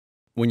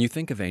When you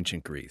think of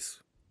ancient Greece,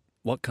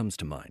 what comes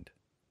to mind?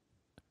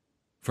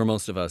 For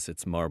most of us,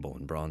 it's marble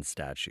and bronze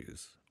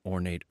statues,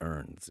 ornate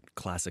urns,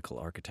 classical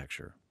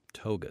architecture,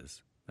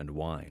 togas, and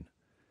wine.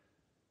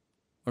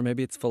 Or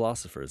maybe it's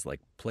philosophers like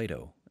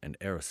Plato and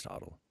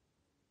Aristotle,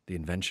 the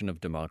invention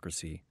of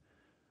democracy,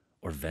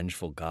 or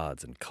vengeful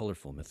gods and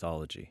colorful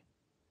mythology.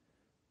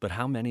 But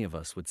how many of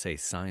us would say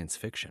science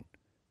fiction,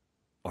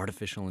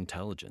 artificial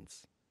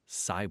intelligence,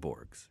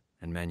 cyborgs,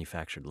 and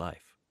manufactured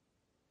life?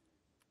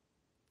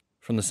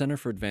 From the Center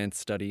for Advanced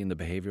Study in the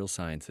Behavioral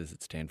Sciences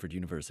at Stanford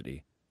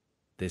University,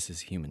 this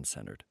is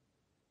Human-Centered.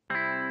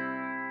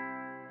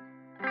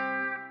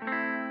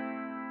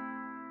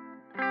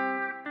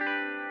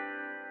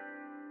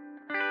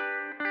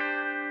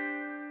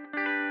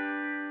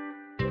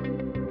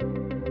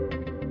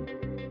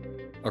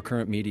 Our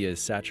current media is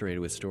saturated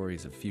with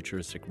stories of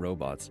futuristic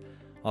robots,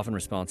 often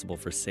responsible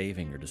for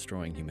saving or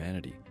destroying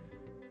humanity.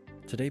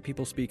 Today,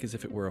 people speak as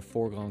if it were a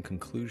foregone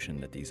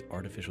conclusion that these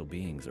artificial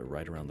beings are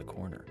right around the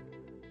corner.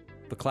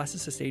 But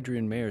classicist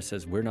Adrienne Mayer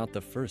says we're not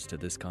the first to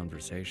this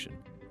conversation.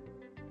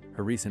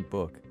 Her recent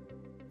book,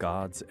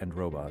 Gods and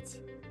Robots,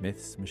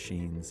 Myths,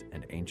 Machines,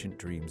 and Ancient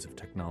Dreams of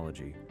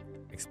Technology,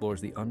 explores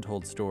the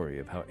untold story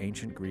of how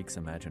ancient Greeks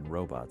imagined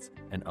robots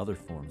and other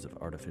forms of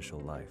artificial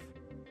life.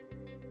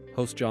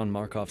 Host John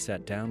Markoff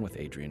sat down with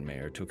Adrienne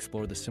Mayer to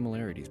explore the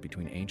similarities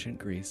between ancient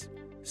Greece,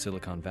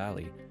 Silicon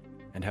Valley,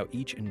 and how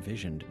each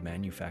envisioned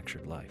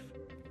manufactured life.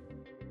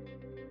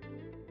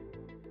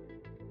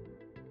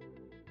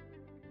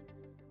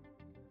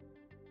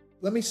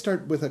 Let me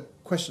start with a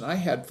question I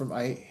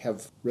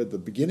have read the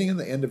beginning and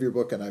the end of your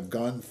book, and I've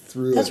gone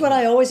through That's it. what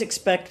I always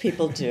expect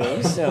people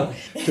to, so.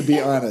 To be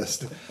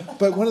honest.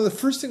 But one of the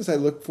first things I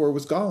looked for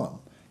was Gollum.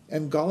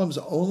 And Gollum's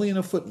only in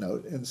a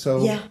footnote. And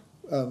so Yeah.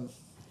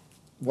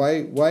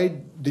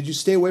 why did you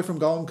stay away from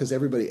Gollum because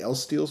everybody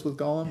else deals with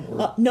Gollum?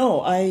 Or?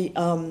 No,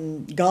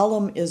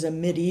 Gollum is a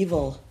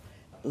medieval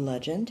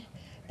legend,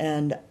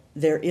 and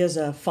there is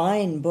a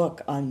fine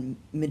book on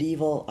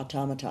medieval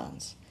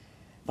automatons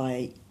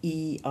by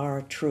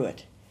E.R.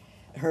 Truitt.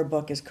 Her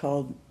book is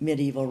called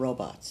Medieval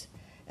Robots,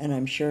 and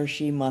I'm sure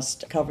she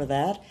must cover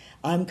that.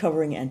 I'm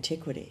covering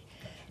Antiquity.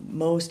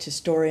 Most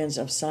historians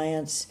of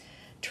science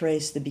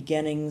trace the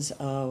beginnings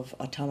of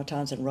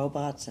automatons and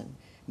robots and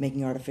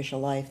making artificial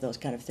life, those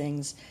kind of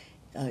things,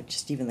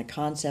 just even the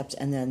concepts,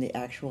 and then the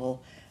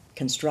actual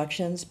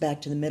constructions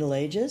back to the Middle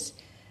Ages.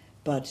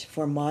 But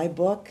for my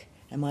book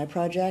and my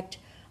project,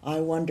 I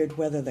wondered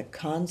whether the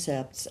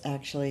concepts,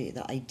 actually,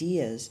 the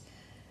ideas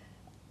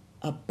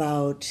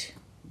about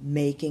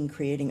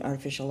creating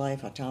artificial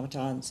life,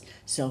 automatons,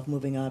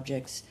 self-moving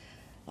objects,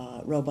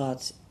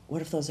 robots,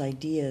 what if those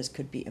ideas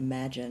could be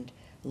imagined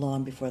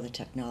long before the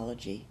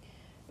technology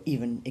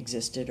even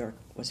existed or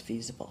was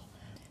feasible?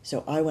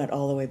 So I went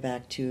all the way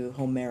back to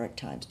Homeric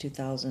times,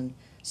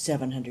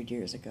 2,700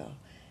 years ago,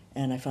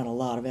 and I found a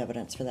lot of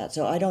evidence for that.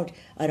 So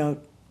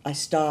I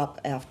stop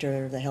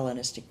after the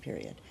Hellenistic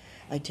period.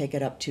 I take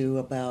it up to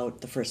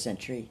about the 1st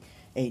century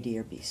AD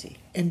or BC.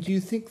 And do you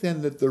think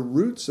then that the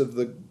roots of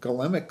the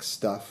Golemic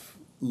stuff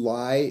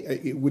lie,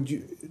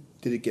 did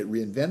it get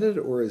reinvented,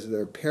 or is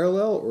there a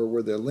parallel, or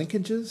were there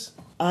linkages?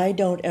 I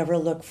don't ever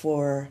look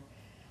for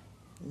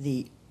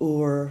the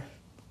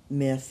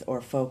myth or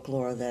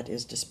folklore that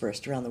is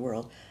dispersed around the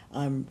world.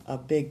 I'm a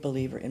big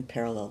believer in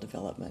parallel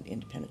development,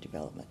 independent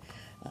development.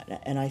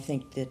 And I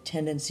think the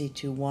tendency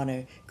to want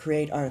to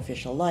create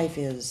artificial life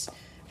is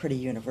pretty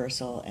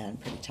universal and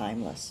pretty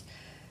timeless.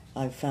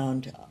 I've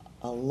found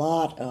a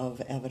lot of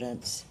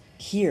evidence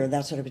here.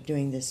 That's what I've been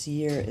doing this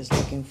year, is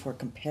looking for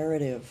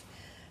comparative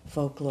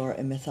folklore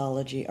and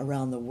mythology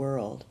around the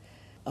world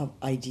of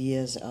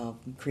ideas of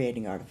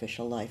creating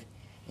artificial life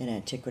in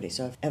antiquity.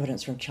 So I have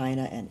evidence from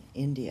China and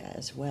India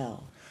as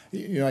well.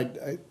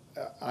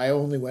 I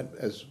only went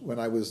when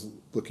I was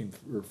looking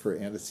for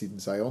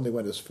antecedents, I only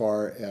went as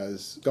far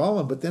as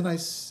Gollum, but then I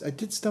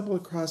did stumble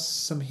across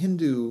some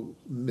Hindu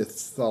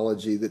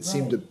mythology that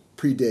seemed to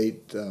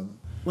predate.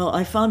 Well,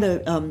 I found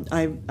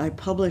I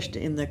published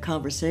in the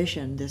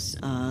conversation this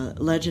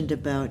legend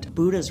about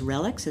Buddha's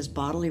relics, his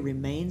bodily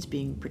remains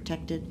being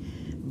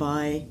protected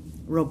by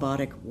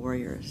robotic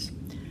warriors.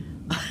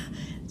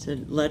 It's a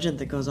legend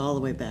that goes all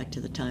the way back to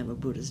the time of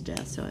Buddha's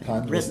death. So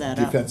I've written that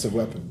up. Defensive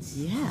weapons.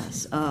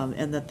 Yes,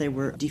 and that they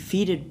were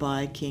defeated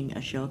by King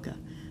Ashoka,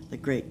 the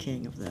great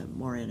king of the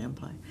Mauryan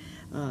Empire.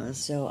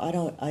 So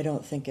I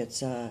don't think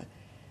it's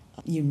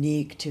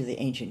unique to the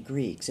ancient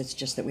Greeks. It's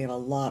just that we have a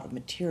lot of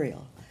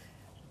material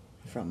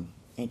from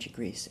ancient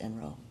Greece and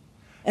Rome.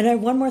 And I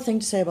have one more thing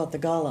to say about the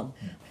Golem.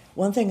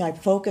 One thing I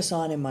focus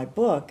on in my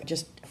book,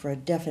 just for a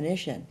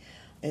definition,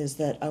 is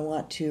that I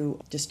want to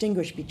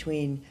distinguish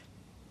between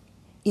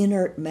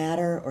inert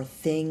matter or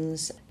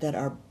things that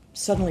are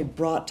suddenly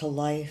brought to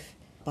life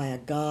by a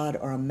god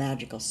or a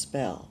magical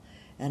spell.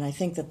 And I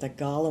think that the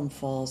Golem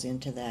falls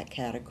into that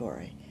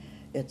category.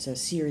 It's a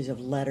series of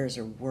letters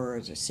or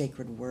words or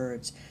sacred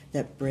words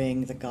that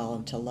bring the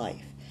Golem to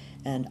life.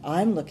 And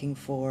I'm looking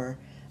for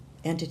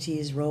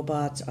entities,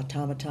 robots,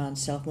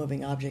 automatons,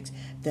 self-moving objects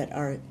that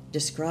are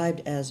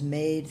described as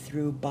made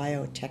through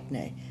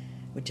biotechne,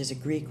 which is a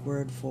Greek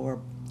word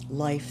for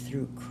life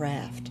through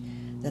craft,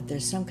 that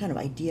there's some kind of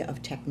idea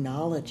of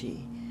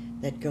technology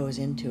that goes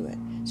into it.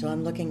 So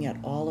I'm looking at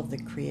all of the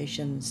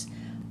creations,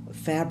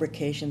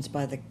 fabrications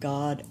by the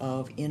god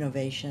of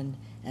innovation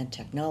and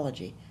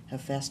technology,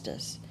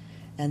 Hephaestus.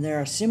 And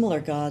there are similar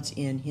gods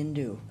in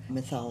Hindu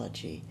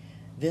mythology.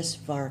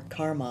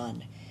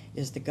 Visvakarman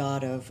is the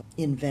god of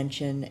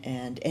invention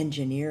and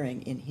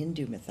engineering in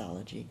Hindu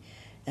mythology.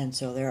 And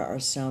so there are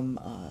some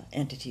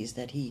entities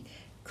that he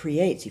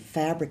creates, he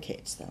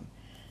fabricates them.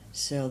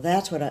 So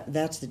that's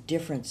the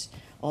difference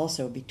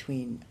also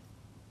between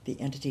the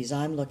entities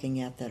I'm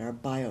looking at that are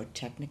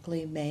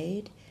biotechnically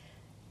made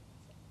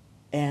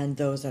and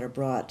those that are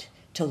brought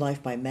to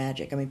life by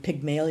magic. I mean,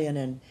 Pygmalion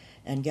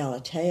and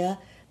Galatea,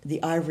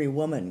 the ivory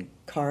woman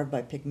carved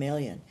by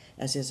Pygmalion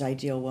as his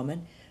ideal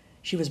woman,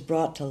 she was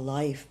brought to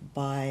life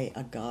by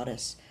a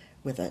goddess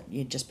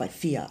just by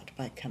fiat,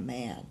 by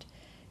command.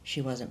 She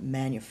wasn't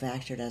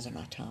manufactured as an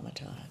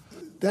automaton.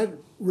 That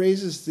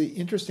raises the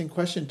interesting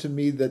question to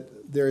me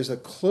that there is a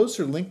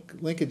closer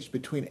linkage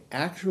between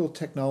actual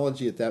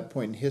technology at that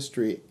point in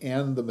history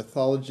and the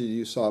mythology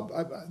you saw.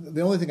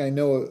 The only thing I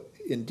know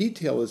in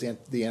detail is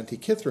the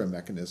Antiquity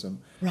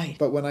mechanism. Right.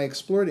 But when I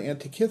explored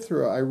Antiquity,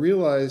 I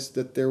realized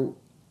that there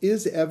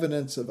is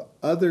evidence of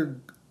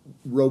other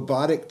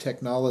robotic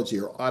technology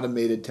or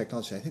automated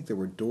technology. I think there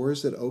were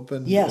doors that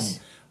opened. Yes.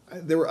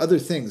 There were other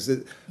things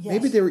that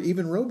maybe there were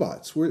even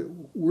robots.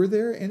 Were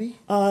there any?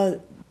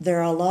 There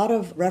are a lot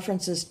of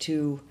references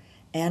to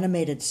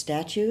animated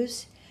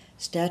statues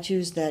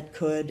that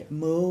could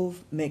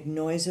move, make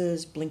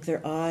noises, blink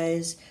their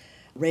eyes,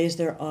 raise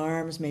their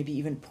arms, maybe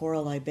even pour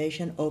a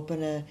libation,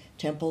 open a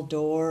temple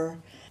door.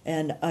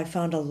 And I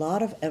found a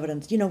lot of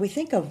evidence. You know, we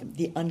think of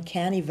the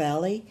uncanny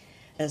valley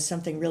as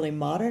something really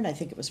modern. I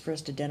think it was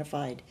first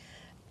identified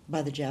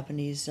by the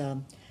Japanese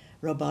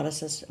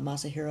roboticist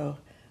Masahiro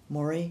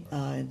Mori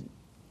in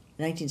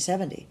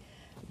 1970.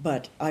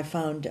 But I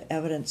found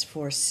evidence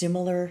for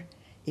similar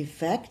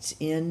effects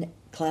in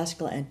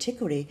classical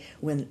antiquity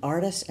when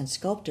artists and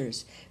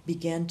sculptors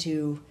began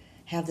to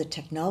have the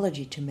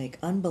technology to make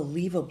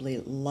unbelievably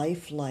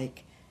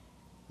lifelike,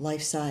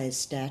 life-size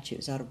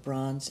statues out of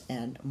bronze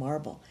and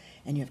marble.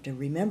 And you have to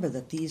remember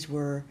that these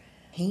were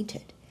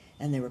painted,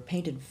 and they were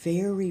painted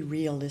very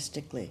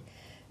realistically,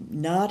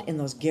 not in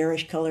those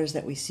garish colors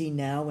that we see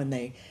now when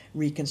they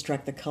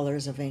reconstruct the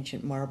colors of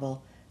ancient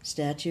marble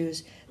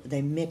statues.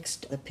 They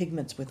mixed the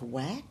pigments with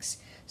wax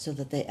so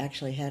that they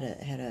actually had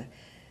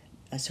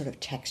a sort of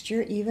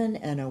texture even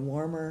and a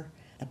warmer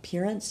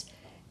appearance.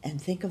 And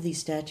think of these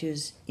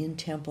statues in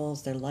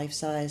temples, they're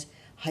life-size,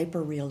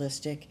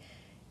 hyper-realistic,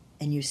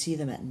 and you see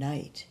them at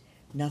night,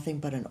 nothing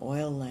but an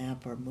oil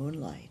lamp or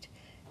moonlight.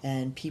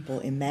 And people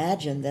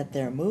imagine that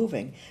they're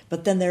moving,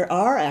 but then there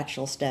are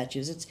actual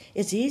statues.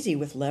 It's easy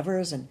with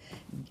levers and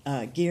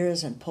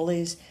gears and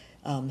pulleys,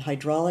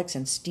 hydraulics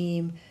and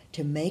steam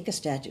to make a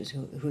statue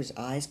whose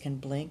eyes can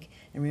blink.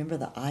 And remember,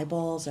 the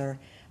eyeballs are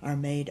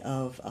made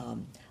of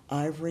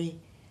ivory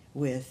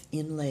with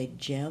inlaid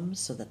gems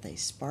so that they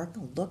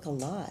sparkle, look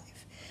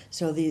alive.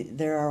 So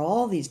there are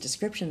all these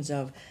descriptions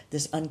of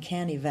this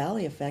uncanny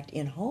valley effect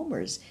in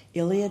Homer's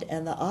Iliad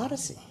and the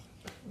Odyssey.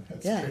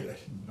 That's Yeah. great.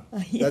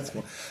 I didn't know. That's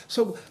cool.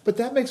 So, but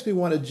that makes me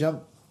want to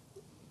jump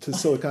to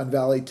Silicon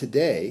Valley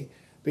today,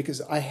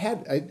 because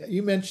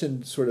you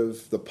mentioned sort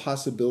of the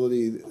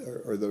possibility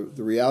or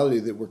the reality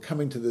that we're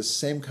coming to this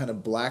same kind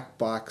of black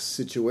box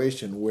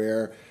situation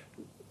where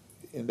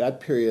in that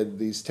period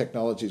these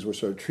technologies were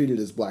sort of treated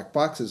as black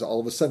boxes. All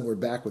of a sudden we're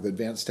back with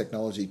advanced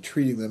technology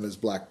treating them as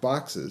black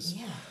boxes.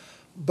 Yeah.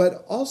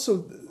 But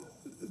also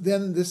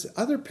then this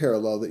other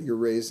parallel that you're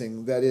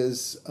raising, that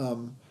is,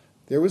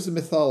 there was the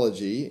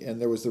mythology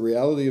and there was the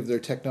reality of their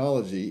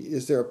technology.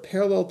 Is there a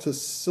parallel to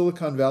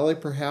Silicon Valley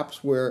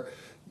perhaps where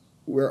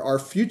our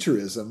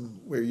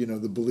futurism, where, you know,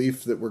 the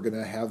belief that we're going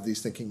to have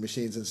these thinking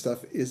machines and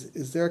stuff,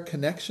 is there a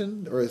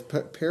connection or a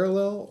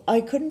parallel?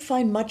 I couldn't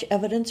find much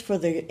evidence for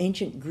the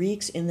ancient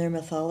Greeks in their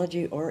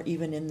mythology or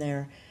even in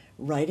their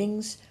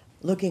writings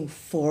looking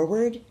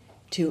forward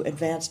to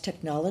advanced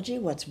technology.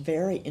 What's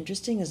very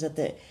interesting is that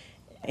the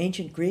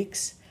ancient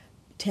Greeks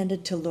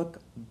tended to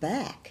look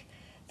back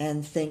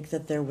and think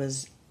that there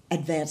was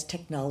advanced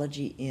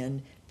technology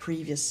in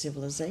previous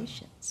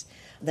civilizations.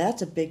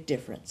 That's a big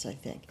difference, I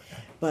think.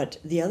 But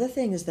the other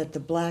thing is that the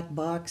black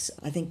box,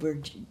 I think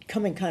we're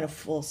coming kind of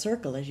full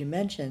circle, as you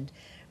mentioned.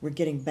 We're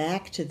getting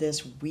back to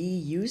this, we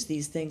use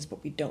these things,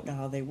 but we don't know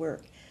how they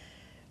work.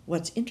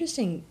 What's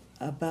interesting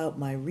about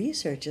my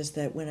research is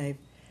that when I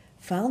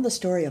found the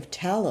story of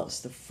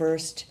Talos, the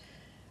first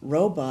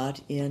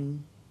robot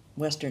in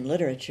Western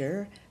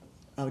literature,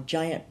 a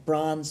giant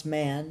bronze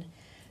man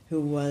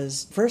who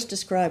was first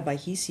described by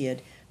Hesiod,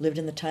 lived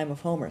in the time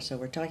of Homer. So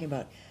we're talking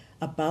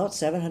about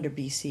 700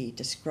 BC,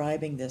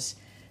 describing this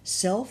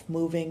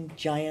self-moving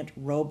giant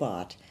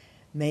robot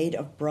made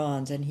of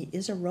bronze, and he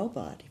is a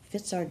robot. He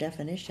fits our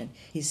definition.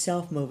 He's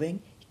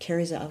self-moving, he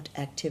carries out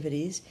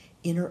activities,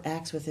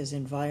 interacts with his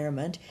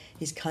environment.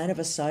 He's kind of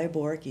a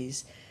cyborg.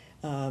 He's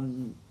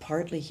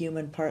partly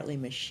human, partly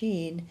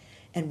machine,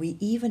 and we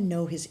even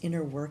know his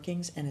inner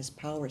workings and his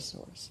power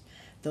source.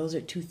 Those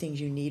are two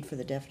things you need for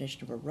the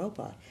definition of a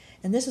robot.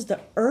 And this is the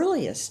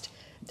earliest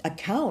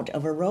account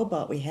of a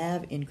robot we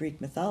have in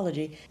Greek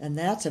mythology, and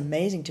that's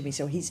amazing to me.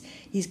 So he's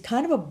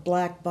kind of a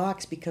black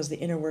box because the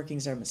inner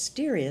workings are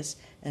mysterious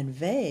and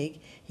vague.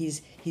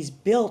 He's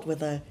built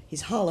with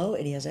he's hollow,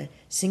 and he has a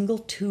single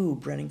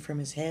tube running from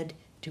his head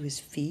to his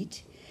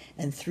feet,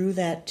 and through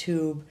that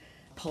tube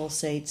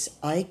pulsates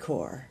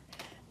ichor.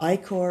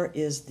 Ichor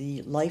is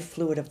the life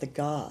fluid of the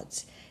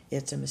gods.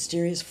 It's a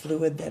mysterious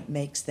fluid that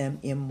makes them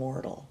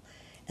immortal.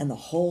 And the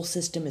whole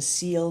system is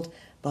sealed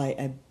by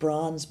a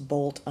bronze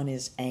bolt on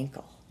his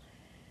ankle.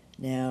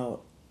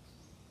 Now,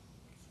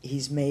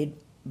 he's made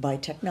by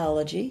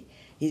technology.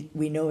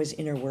 We know his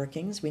inner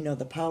workings. We know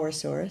the power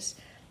source.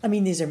 I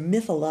mean, these are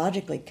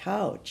mythologically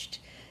couched,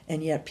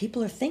 and yet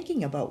people are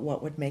thinking about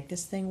what would make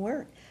this thing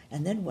work.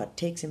 And then what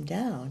takes him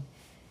down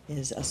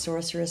is a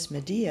sorceress,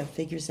 Medea,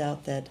 figures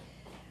out that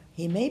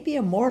he may be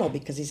immortal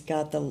because he's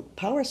got the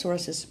power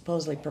source is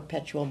supposedly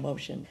perpetual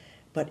motion.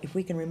 But if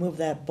we can remove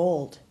that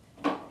bolt,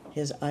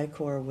 his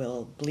ichor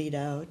will bleed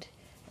out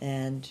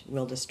and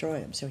will destroy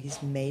him. So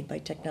he's made by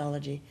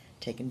technology,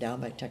 taken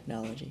down by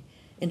technology.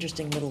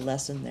 Interesting little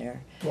lesson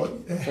there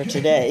for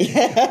today.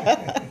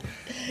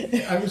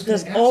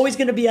 There's always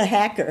going to be a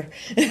hacker.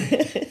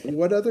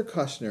 What other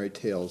cautionary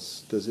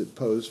tales does it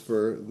pose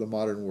for the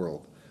modern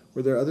world?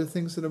 Were there other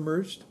things that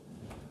emerged?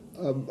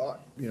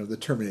 The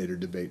Terminator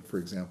debate, for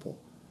example.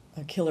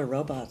 Killer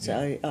robots.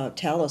 Yeah.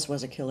 Talos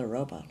was a killer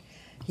robot.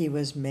 He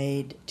was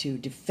made to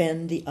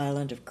defend the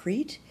island of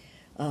Crete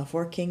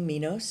for King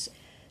Minos,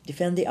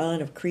 defend the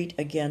island of Crete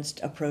against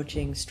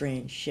approaching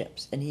strange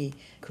ships, and he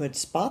could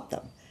spot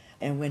them.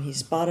 And when he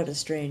spotted a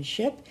strange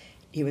ship,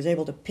 he was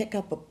able to pick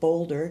up a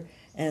boulder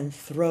and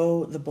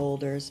throw the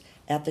boulders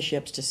at the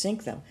ships to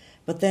sink them.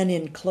 But then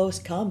in close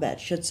combat,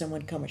 should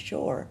someone come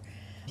ashore,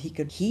 he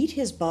could heat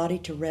his body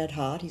to red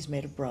hot, he's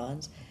made of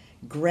bronze,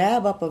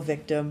 grab up a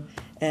victim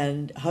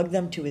and hug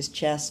them to his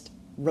chest,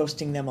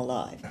 roasting them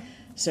alive.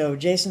 So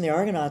Jason the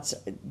Argonauts,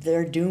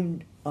 they're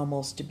doomed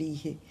almost to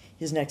be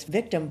his next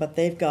victim, but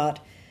they've got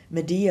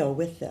Medea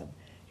with them.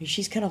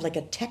 She's kind of like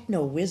a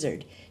techno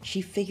wizard.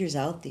 She figures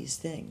out these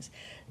things.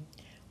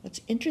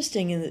 What's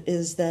interesting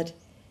is that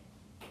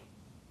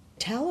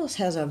Talos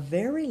has a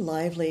very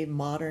lively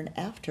modern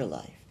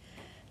afterlife.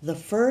 The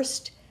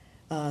first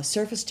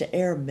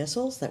surface-to-air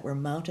missiles that were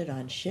mounted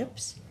on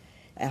ships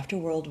after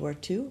World War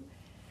II,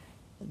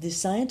 the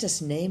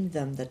scientists named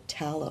them the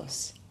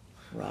Talos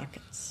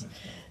rockets.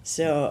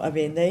 So, I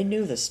mean, they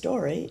knew the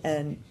story,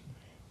 and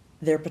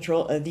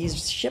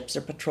these ships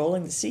are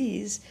patrolling the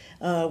seas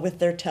with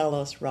their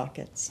Talos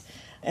rockets.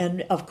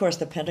 And, of course,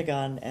 the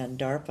Pentagon and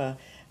DARPA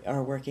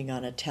are working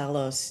on a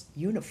Talos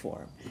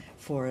uniform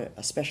for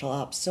special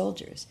ops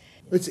soldiers.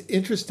 It's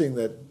interesting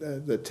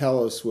that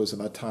Talos was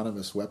an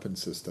autonomous weapon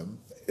system.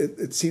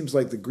 It seems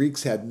like the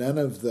Greeks had none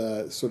of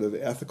the sort of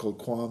ethical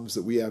qualms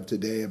that we have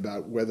today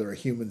about whether a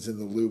human's in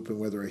the loop and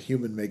whether a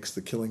human makes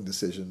the killing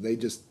decision. They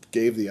just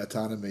gave the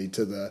autonomy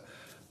to the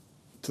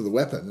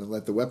weapon and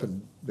let the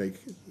weapon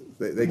make.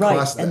 They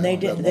crossed that. And they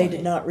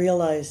did not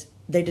realize,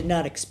 they did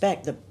not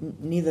expect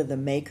neither the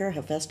maker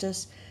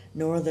Hephaestus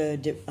nor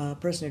the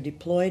person who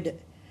deployed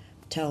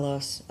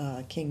Talos,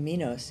 King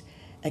Minos,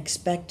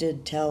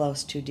 expected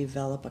Talos to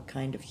develop a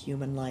kind of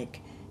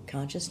human-like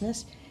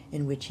consciousness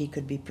in which he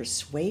could be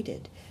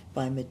persuaded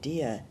by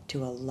Medea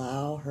to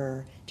allow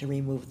her to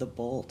remove the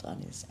bolt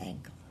on his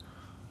ankle.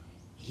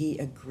 He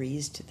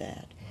agrees to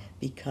that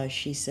because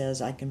she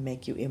says, I can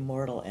make you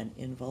immortal and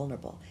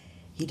invulnerable.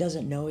 He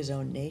doesn't know his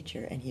own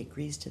nature, and he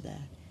agrees to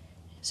that.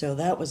 So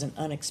that was an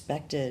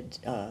unexpected...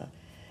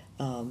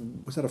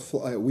 was that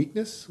a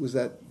weakness? Was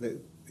that...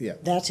 Yeah.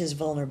 That's his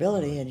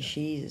vulnerability, and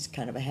she is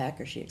kind of a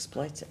hacker. She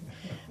exploits it.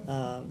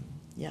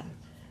 Yeah.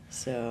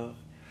 So...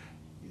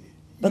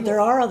 But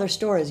there are other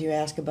stories. You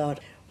ask about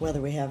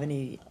whether we have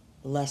any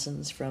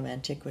lessons from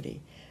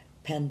antiquity.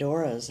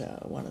 Pandora is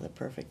one of the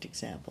perfect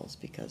examples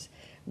because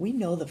we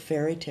know the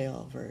fairy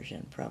tale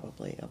version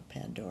probably of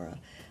Pandora,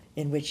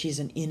 in which she's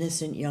an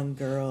innocent young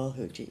girl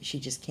who she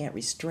just can't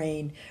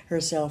restrain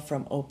herself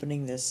from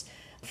opening this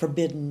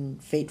forbidden,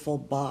 fateful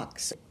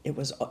box. It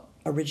was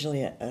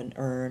originally an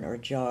urn or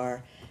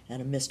jar,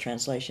 and a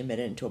mistranslation made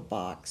it into a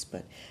box.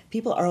 But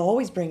people are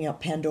always bringing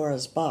up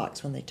Pandora's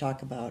box when they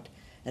talk about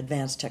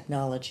advanced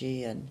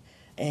technology and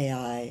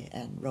AI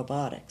and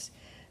robotics.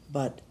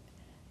 But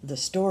the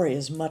story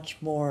is much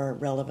more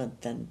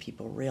relevant than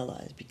people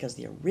realize, because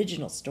the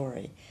original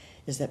story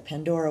is that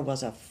Pandora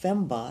was a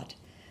fembot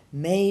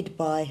made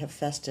by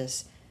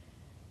Hephaestus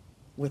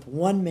with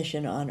one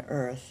mission on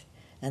Earth,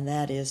 and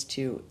that is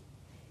to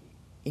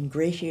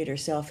ingratiate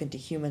herself into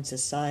human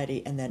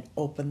society and then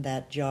open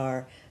that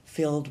jar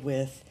filled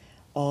with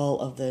all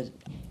of the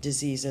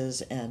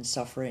diseases and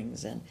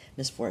sufferings and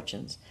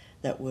misfortunes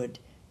that would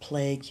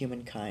plague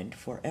humankind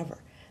forever.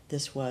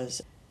 This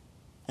was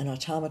an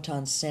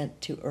automaton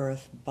sent to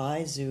Earth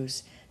by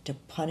Zeus to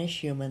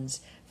punish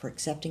humans for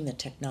accepting the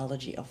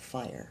technology of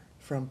fire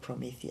from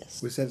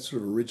Prometheus. Was that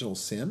sort of original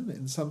sin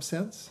in some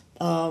sense?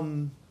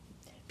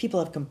 People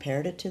have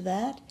compared it to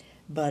that,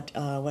 but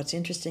what's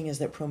interesting is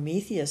that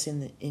Prometheus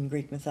in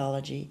Greek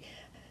mythology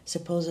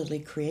supposedly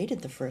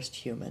created the first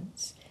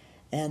humans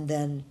and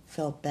then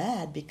felt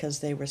bad because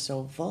they were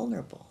so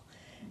vulnerable.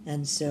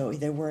 And so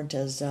they weren't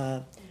as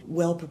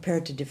well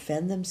prepared to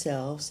defend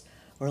themselves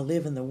or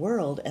live in the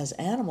world as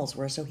animals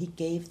were, so he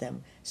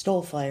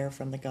stole fire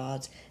from the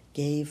gods,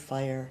 gave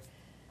fire,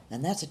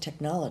 and that's a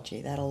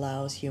technology that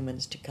allows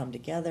humans to come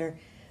together,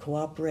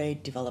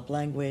 cooperate, develop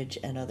language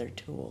and other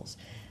tools.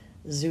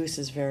 Zeus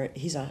is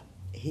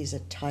he's a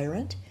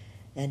tyrant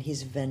and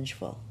he's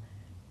vengeful.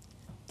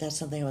 That's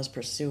something I was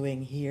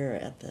pursuing here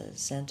at the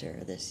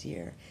center this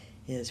year,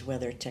 is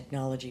whether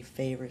technology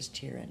favors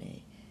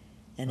tyranny.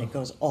 And it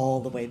goes all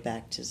the way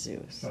back to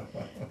Zeus.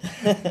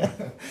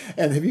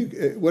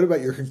 And what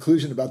about your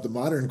conclusion about the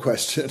modern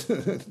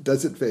question?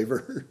 Does it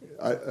favor?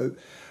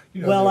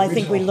 I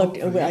think we looked.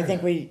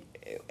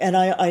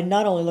 I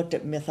not only looked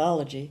at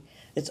mythology.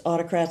 It's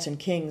autocrats and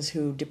kings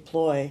who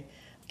deploy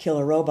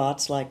killer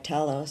robots like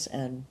Talos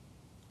and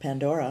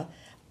Pandora.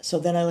 So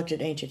then I looked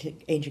at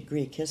ancient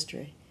Greek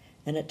history,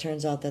 and it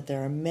turns out that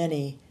there are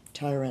many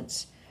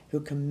tyrants who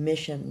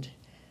commissioned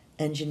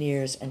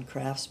engineers and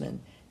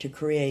craftsmen to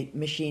create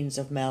machines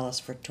of malice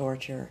for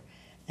torture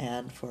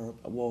and for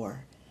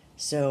war.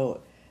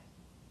 So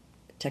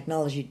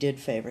technology did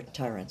favor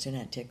tyrants in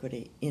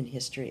antiquity, in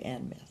history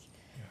and myth.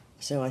 Yeah.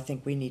 So I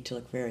think we need to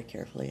look very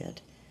carefully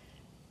at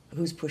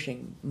who's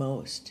pushing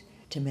most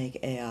to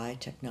make AI,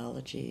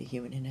 technology,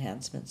 human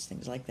enhancements,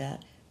 things like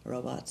that,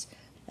 robots.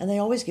 And they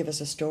always give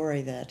us a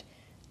story that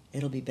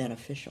it'll be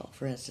beneficial.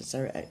 For instance,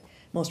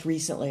 most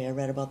recently I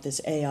read about this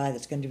AI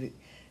that's going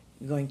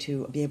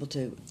to be able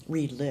to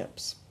read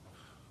lips.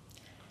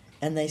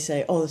 And they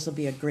say, oh, this will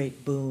be a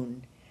great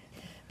boon.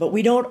 But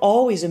we don't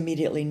always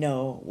immediately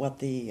know what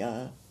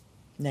the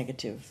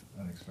negative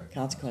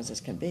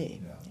consequences can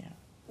be. Yeah.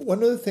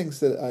 One of the things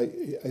that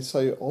I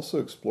saw you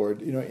also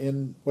explored,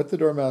 in What the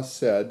Dormouse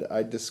Said,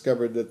 I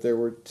discovered that there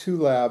were two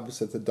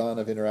labs at the dawn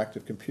of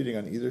interactive computing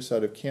on either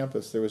side of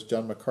campus. There was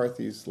John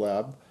McCarthy's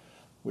lab,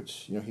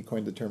 which, he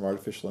coined the term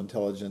artificial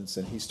intelligence,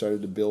 and he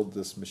started to build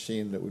this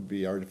machine that would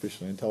be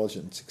artificially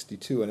intelligent in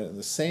 1962. And in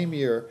the same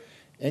year,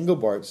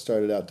 Engelbart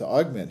started out to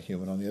augment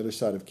human on the other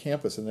side of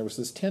campus, and there was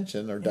this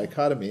tension or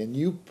dichotomy, and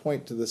you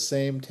point to the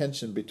same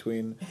tension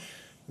between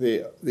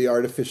the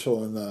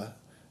artificial and the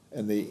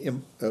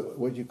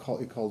what you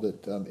called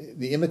it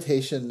the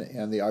imitation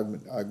and the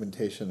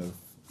augmentation of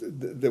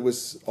that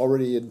was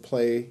already in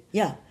play.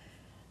 Yeah.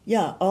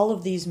 All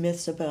of these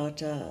myths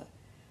about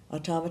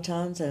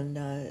automatons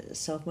and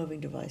self-moving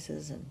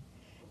devices and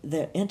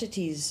the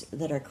entities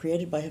that are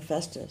created by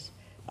Hephaestus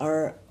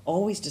are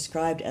always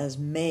described as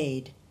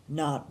made,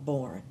 not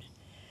born,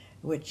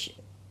 which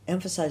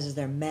emphasizes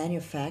their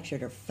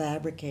manufactured or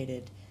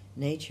fabricated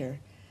nature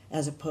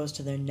as opposed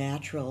to their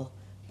natural,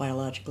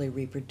 biologically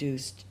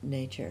reproduced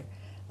nature.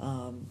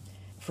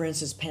 For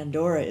instance,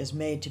 Pandora is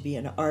made to be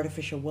an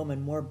artificial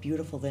woman more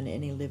beautiful than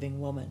any living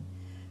woman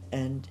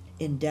and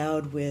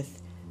endowed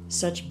with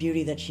such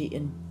beauty that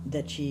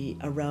she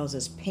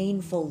arouses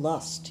painful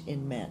lust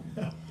in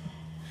men.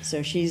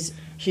 So she's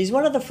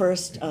one of the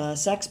first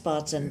sex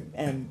bots,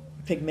 and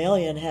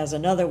Pygmalion has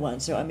another one.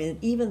 So,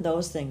 even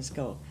those things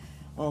go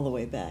all the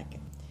way back.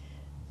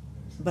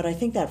 But I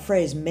think that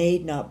phrase,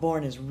 made not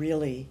born, is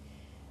really,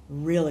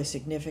 really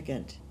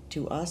significant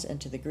to us and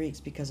to the Greeks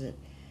because it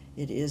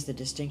is the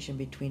distinction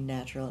between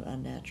natural and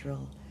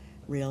unnatural,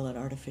 real and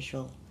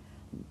artificial,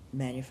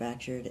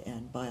 manufactured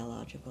and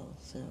biological.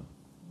 So,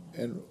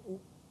 and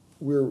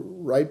we're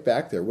right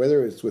back there,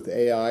 whether it's with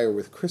AI or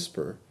with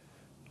CRISPR.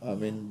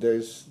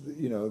 There's,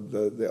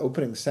 the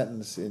opening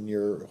sentence in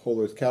your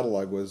Whole Earth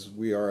catalog was,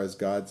 "We are as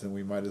gods and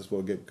we might as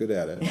well get good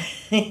at it."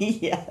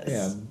 Yes.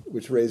 And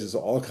which raises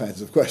all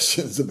kinds of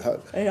questions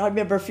about... I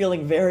remember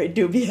feeling very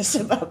dubious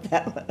about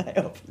that when I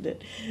opened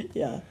it.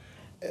 Yeah.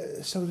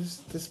 So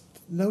this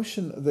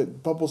notion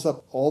that bubbles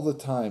up all the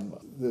time,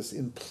 this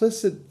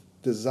implicit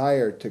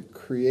desire to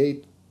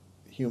create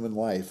human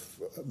life,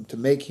 to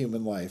make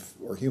human life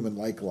or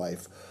human-like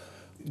life.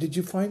 Did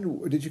you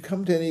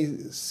come to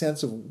any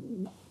sense of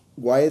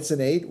why it's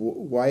innate?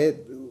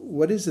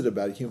 What is it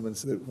about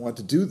humans that want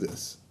to do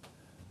this?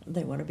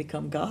 They want to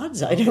become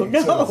gods? I don't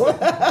know.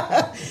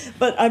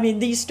 But,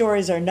 these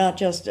stories are not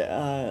just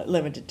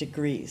limited to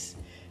Greece.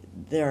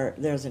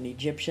 There's an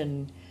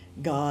Egyptian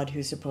god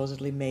who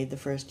supposedly made the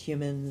first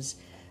humans.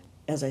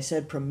 As I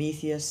said,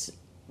 Prometheus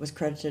was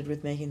credited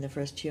with making the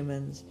first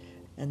humans.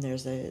 And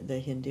there's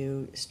the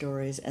Hindu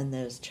stories, and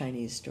there's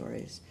Chinese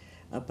stories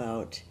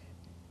about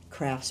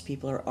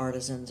craftspeople or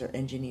artisans or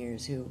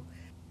engineers who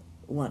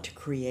want to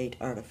create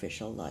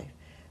artificial life.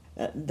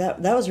 That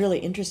was really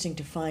interesting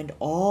to find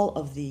all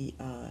of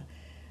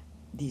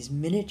these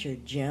miniature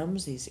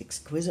gems, these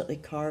exquisitely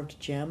carved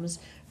gems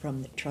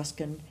from the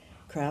Etruscan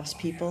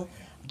craftspeople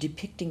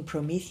depicting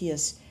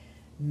Prometheus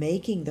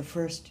making the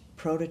first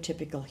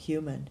prototypical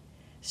human,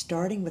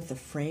 starting with the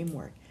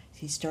framework.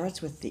 He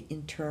starts with the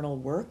internal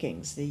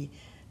workings, the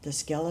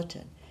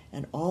skeleton,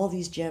 and all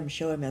these gems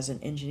show him as an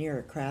engineer,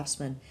 a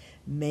craftsman,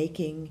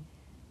 making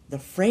the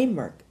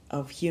framework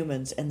of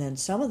humans, and then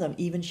some of them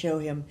even show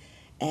him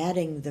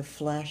adding the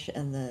flesh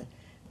and the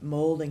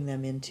molding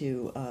them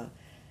into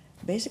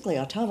basically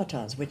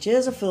automatons, which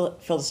is a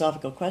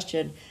philosophical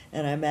question,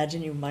 and I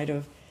imagine you might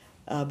have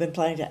been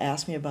planning to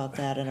ask me about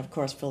that. And of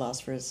course,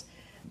 philosophers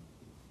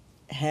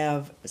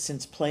have,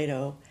 since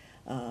Plato,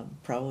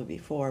 probably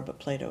before, but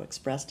Plato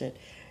expressed it,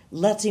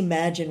 let's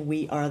imagine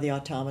we are the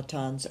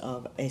automatons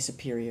of a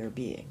superior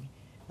being.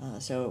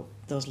 So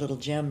those little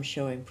gems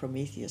showing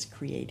Prometheus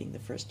creating the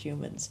first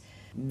humans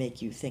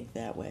make you think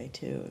that way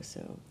too.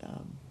 So,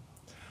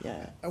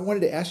 yeah. I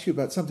wanted to ask you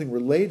about something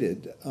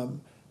related.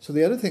 So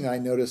the other thing I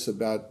notice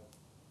about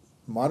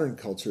modern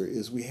culture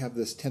is we have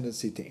this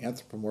tendency to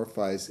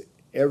anthropomorphize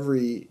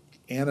every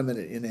animate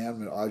and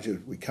inanimate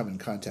object we come in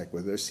contact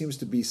with. There seems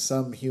to be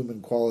some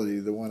human quality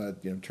that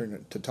want to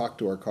turn to talk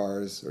to our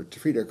cars or to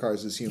treat our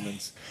cars as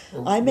humans.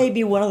 I may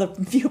be one of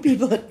the few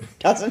people that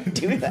doesn't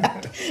do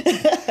that.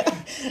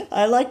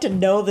 I like to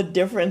know the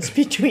difference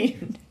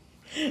between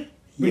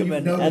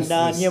human and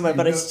non-human,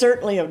 but I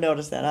certainly have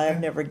noticed that. I have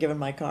never given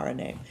my car a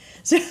name.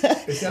 So,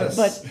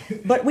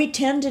 but we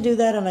tend to do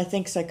that, and I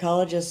think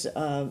psychologists,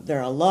 there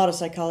are a lot of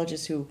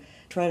psychologists who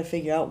try to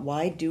figure out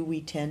why do we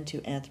tend to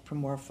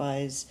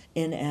anthropomorphize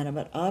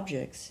inanimate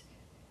objects,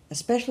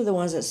 especially the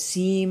ones that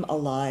seem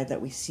alive, that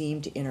we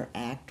seem to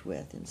interact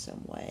with in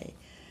some way.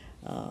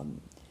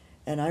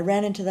 And I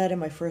ran into that in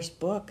my first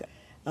book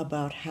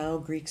about how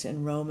Greeks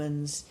and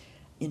Romans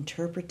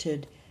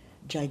interpreted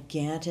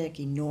gigantic,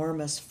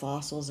 enormous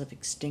fossils of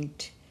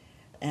extinct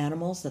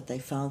animals that they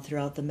found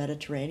throughout the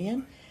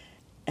Mediterranean.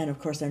 And of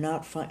course, they're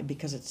not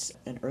because it's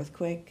an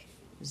earthquake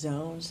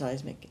zone,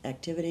 seismic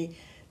activity.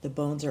 The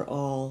bones are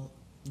all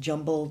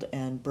jumbled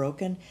and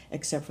broken,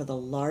 except for the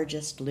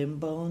largest limb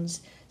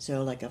bones,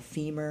 so like a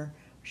femur,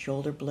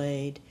 shoulder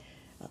blade.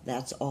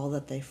 That's all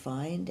that they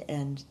find.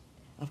 And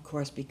of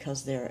course,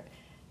 because they're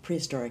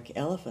prehistoric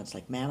elephants,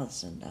 like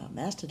mammoths and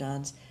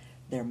mastodons,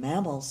 they're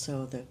mammals,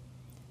 so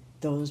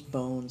those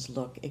bones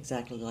look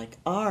exactly like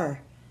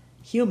our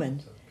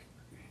human,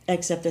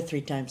 except they're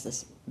 3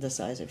 times the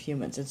size of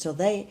humans. And so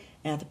they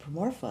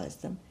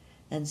anthropomorphized them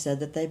and said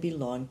that they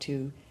belonged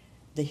to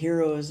the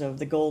heroes of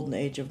the golden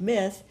age of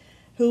myth,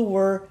 who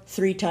were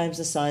 3 times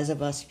the size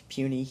of us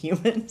puny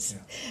humans.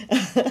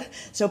 Yeah.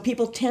 So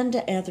people tend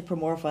to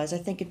anthropomorphize. I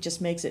think it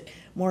just makes it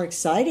more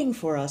exciting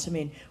for us. I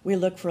mean, we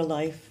look for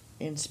life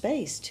in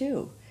space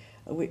too.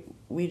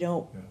 We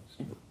don't.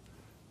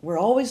 We're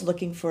always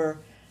looking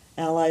for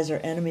allies or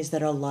enemies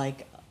that are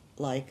like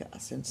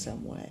us in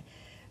some way.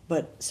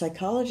 But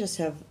psychologists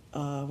have,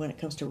 when it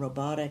comes to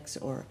robotics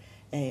or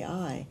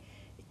AI,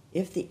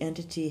 if the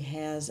entity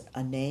has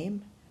a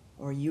name,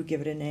 or you give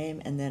it a name,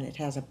 and then it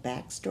has a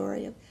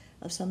backstory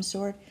of some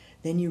sort,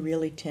 then you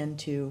really tend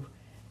to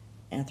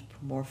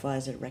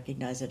anthropomorphize it,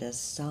 recognize it as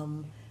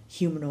some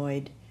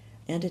humanoid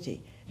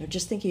entity.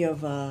 Just thinking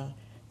of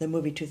the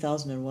movie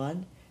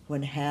 2001,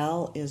 when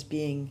Hal is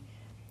being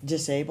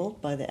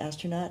disabled by the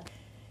astronaut,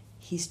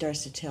 he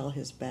starts to tell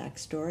his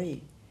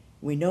backstory.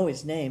 We know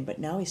his name, but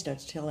now he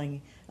starts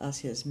telling us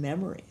his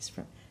memories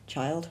from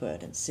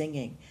childhood and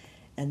singing,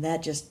 and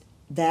that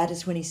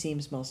is when he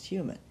seems most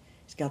human.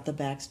 He's got the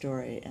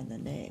backstory and the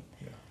name.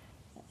 Yeah.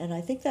 And I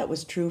think that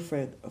was true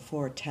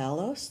for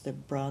Talos, the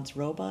bronze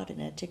robot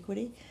in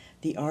Antiquity.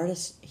 The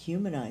artists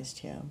humanized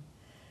him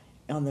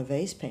on the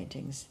vase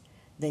paintings.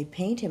 They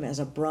paint him as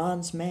a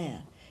bronze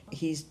man.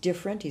 He's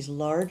different, he's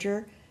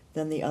larger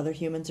than the other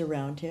humans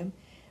around him,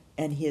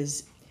 and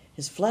his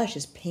flesh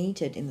is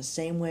painted in the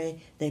same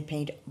way they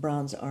paint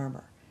bronze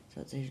armor.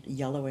 So it's a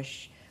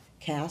yellowish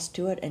cast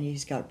to it, and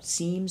he's got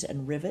seams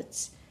and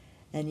rivets.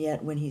 And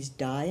yet when he's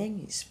dying,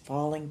 he's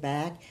falling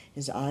back,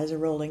 his eyes are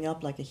rolling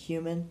up like a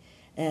human,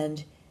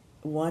 and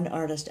one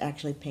artist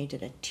actually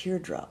painted a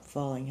teardrop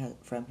falling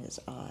from his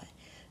eye.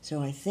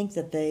 So I think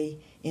that they,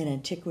 in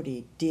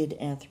Antiquity, did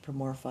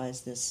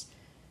anthropomorphize this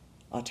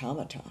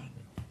automaton.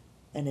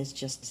 And it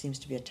just seems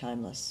to be a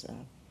timeless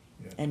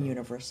and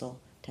universal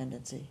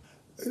tendency.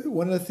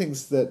 One of the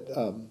things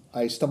that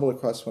I stumbled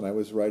across when I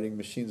was writing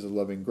Machines of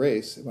Loving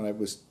Grace, when I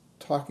was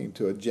talking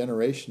to a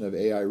generation of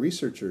AI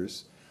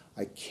researchers,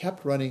 I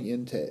kept running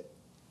into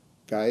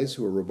guys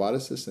who were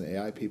roboticists and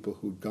AI people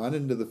who'd gone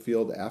into the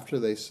field after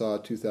they saw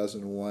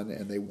 2001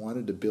 and they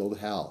wanted to build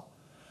HAL.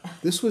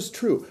 This was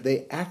true.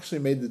 They actually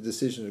made the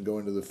decision to go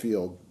into the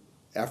field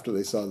after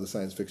they saw the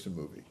science fiction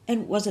movie.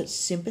 And was it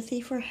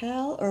sympathy for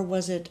Hal, or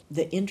was it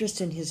the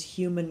interest in his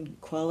human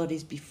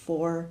qualities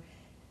before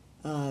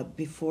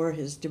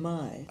his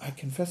demise? I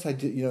confess I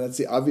did. That's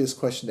the obvious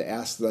question to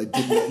ask that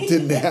I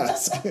didn't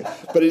ask.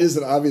 But it is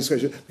an obvious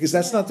question, because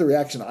that's not the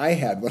reaction I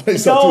had when I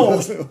saw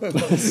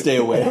 2001. Stay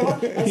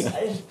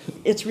away.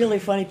 It's really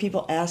funny.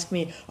 People ask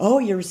me, "Oh,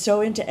 you're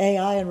so into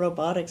AI and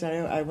robotics."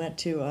 I went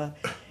to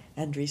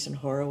Andreessen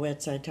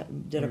Horowitz.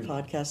 Did a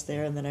podcast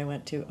there, and then I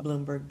went to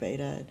Bloomberg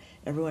Beta.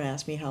 Everyone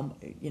asked me how,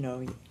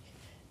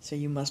 so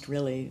you must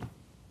really,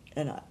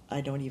 and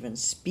I don't even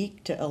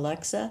speak to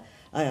Alexa.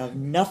 I have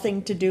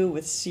nothing to do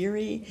with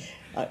Siri.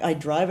 I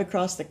drive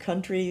across the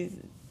country.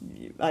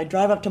 I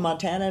drive up to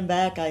Montana and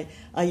back.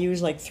 I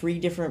use like 3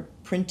 different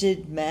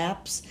printed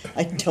maps.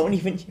 I don't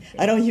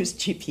use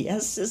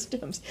GPS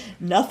systems.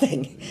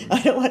 Nothing.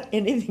 I don't want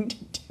anything to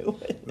do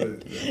with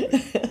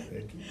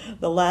it.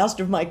 The last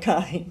of my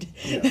kind.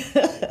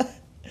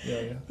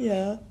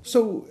 Yeah.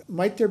 So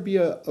might there be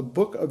a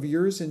book of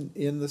yours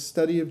in the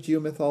study of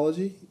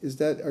geomythology?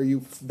 Are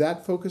you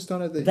that focused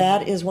on it?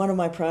 That is one of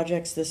my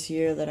projects this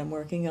year that I'm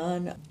working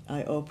on.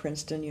 I owe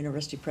Princeton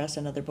University Press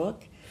another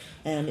book,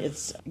 and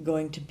it's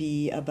going to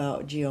be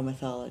about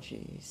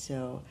geomythology.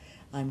 So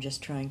I'm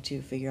just trying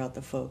to figure out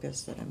the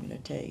focus that I'm going to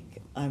take.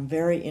 I'm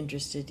very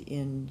interested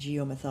in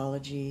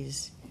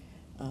geomythologies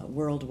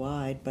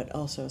worldwide, but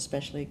also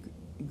especially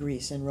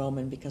Greece and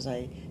Roman, because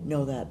I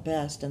know that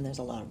best, and there's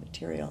a lot of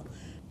material.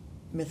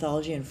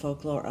 Mythology and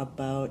folklore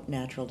about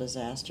natural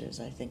disasters,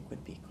 I think,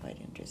 would be quite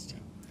interesting.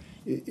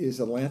 Is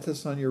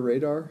Atlantis on your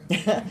radar?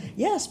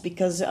 Yes,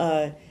 because,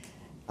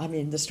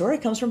 the story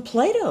comes from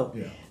Plato.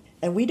 Yeah.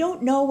 And we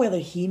don't know whether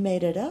he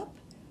made it up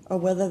or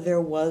whether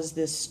there was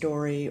this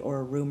story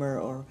or rumor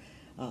or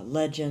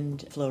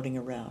legend floating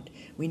around.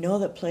 We know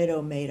that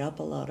Plato made up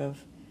a lot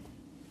of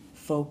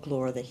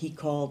folklore that he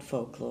called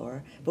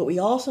folklore, but we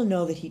also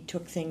know that he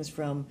took things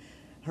from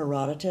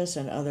Herodotus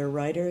and other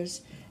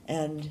writers.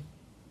 And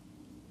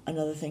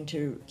another thing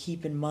to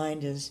keep in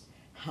mind is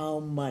how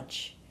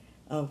much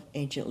of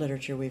ancient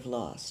literature we've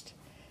lost.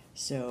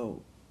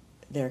 So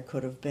there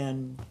could have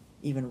been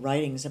even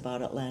writings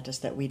about Atlantis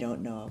that we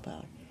don't know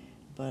about.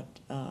 But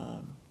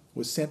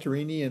was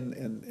Santorini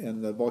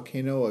and the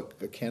volcano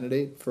a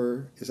candidate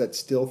for? Is that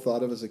still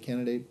thought of as a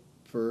candidate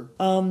for?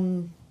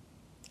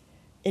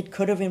 It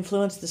could have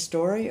influenced the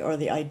story or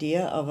the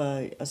idea of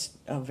a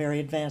very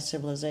advanced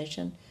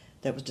civilization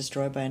that was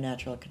destroyed by a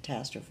natural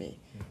catastrophe.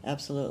 Yeah.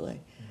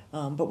 Absolutely.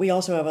 Yeah. But we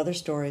also have other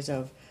stories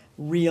of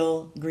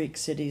real Greek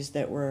cities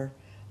that were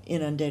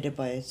inundated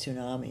by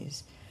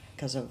tsunamis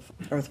because of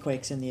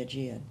earthquakes in the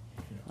Aegean.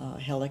 Yeah.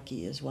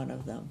 Helike is one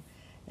of them.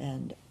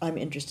 And I'm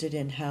interested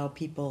in how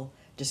people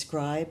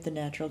describe the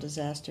natural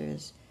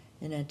disasters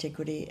in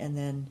antiquity, and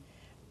then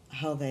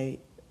how they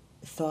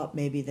thought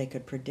maybe they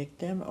could predict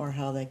them, or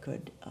how they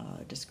could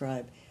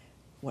describe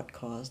what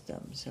caused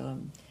them. So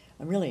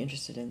I'm really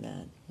interested in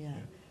that. Yeah.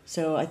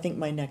 So I think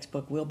my next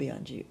book will be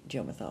on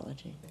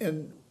geomythology.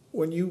 And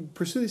when you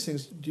pursue these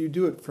things, do you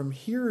do it from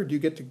here, or do you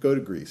get to go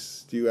to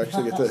Greece? Do you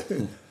actually get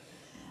to?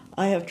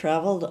 I have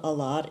traveled a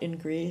lot in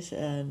Greece,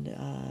 and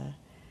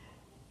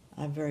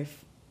I'm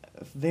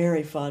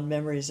very fond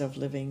memories of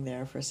living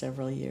there for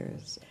several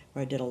years,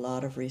 where I did a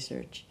lot of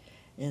research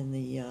in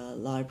the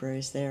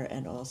libraries there,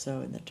 and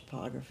also in the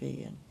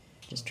topography, and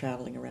just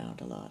traveling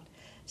around a lot.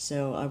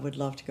 So I would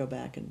love to go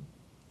back, and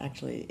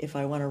actually, if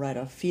I want to write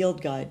a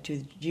field guide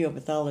to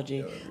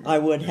geomythology, I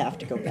would have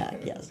to go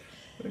back, yes.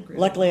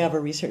 Luckily, I have a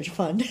research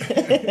fund.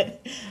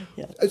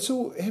 Yeah.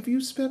 So have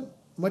you spent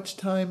much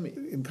time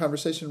in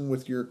conversation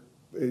with you're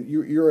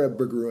a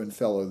Berggruen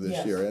Fellow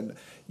this year, and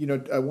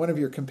one of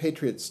your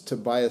compatriots,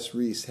 Tobias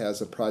Rees,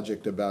 has a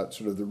project about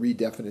sort of the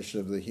redefinition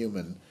of the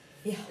human.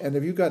 Yeah. And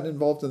have you gotten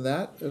involved in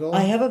that at all?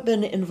 I haven't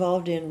been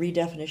involved in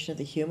redefinition of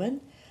the human,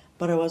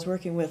 but I was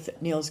working with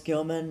Niels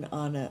Gilman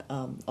on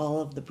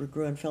all of the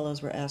Berggruen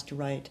Fellows were asked to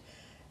write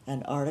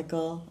an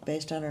article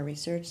based on our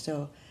research.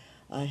 So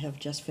I have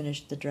just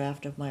finished the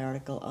draft of my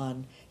article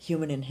on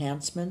human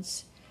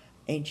enhancements,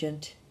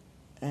 ancient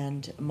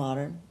and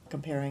modern,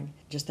 comparing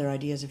just their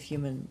ideas of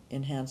human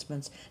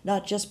enhancements,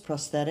 not just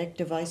prosthetic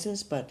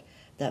devices, but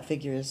that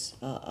figures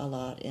a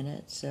lot in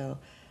it. So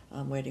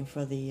I'm waiting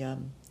for the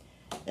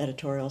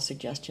editorial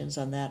suggestions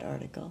on that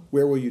article.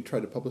 Where will you try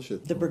to publish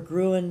it? The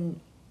Berggruen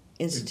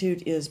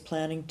Institute is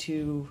planning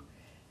to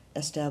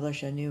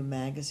establish a new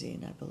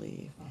magazine, I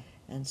believe,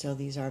 and so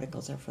these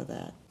articles are for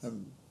that.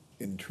 I'm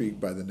intrigued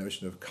by the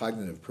notion of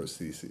cognitive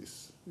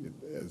prostheses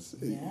as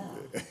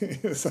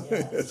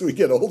we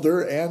get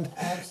older and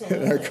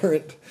in our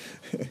current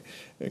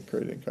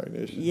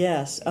incarnation.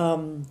 Yes.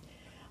 The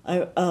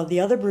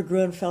other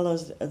Berggruen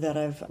Fellows that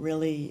I've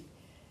really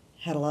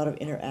had a lot of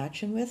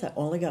interaction with, I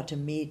only got to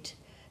meet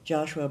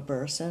Joshua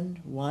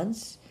Burson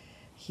once.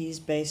 He's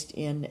based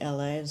in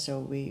L.A., and so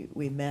we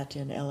met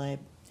in L.A.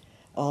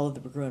 All of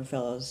the Berggruen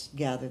Fellows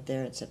gathered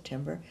there in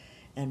September,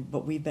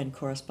 but we've been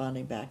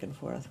corresponding back and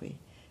forth. We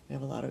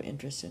have a lot of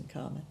interests in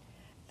common.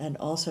 And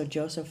also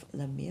Joseph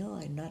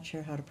Lamille, I'm not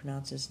sure how to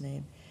pronounce his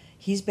name.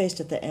 He's based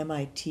at the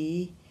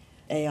MIT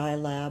AI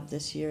lab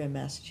this year in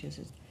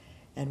Massachusetts,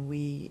 and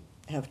we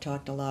have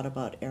talked a lot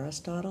about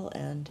Aristotle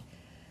and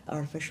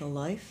artificial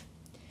life.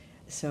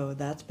 So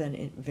that's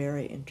been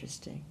very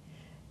interesting.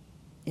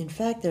 In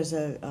fact, there's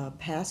a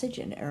passage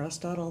in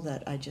Aristotle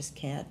that I just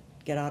can't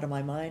get out of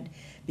my mind,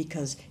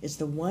 because it's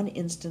the one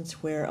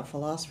instance where a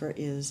philosopher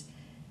is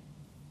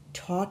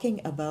talking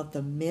about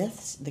the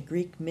myths, the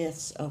Greek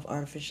myths of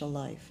artificial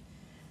life.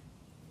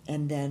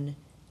 and then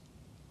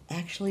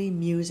actually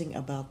musing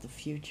about the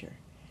future.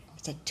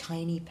 It's a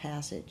tiny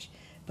passage,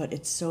 but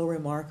it's so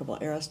remarkable.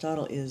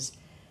 Aristotle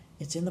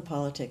it's in the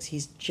Politics.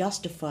 He's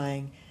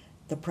justifying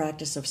the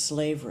practice of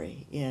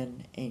slavery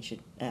in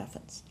ancient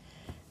Athens.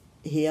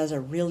 He has a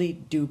really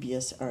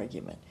dubious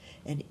argument,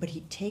 but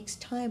he takes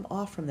time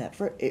off from that.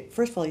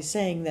 First of all, he's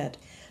saying that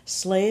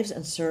slaves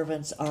and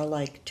servants are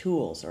like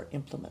tools or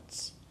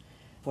implements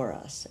for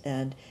us,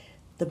 and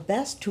the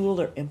best tool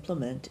or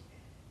implement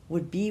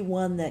would be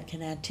one that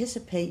can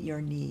anticipate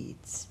your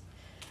needs.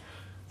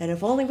 And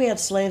if only we had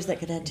slaves that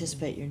could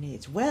anticipate your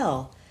needs.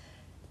 Well,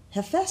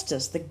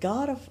 Hephaestus, the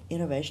god of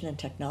innovation and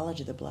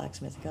technology, the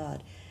blacksmith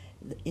god,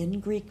 in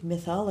Greek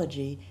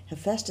mythology,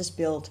 Hephaestus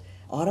built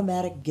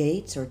automatic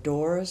gates or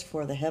doors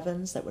for the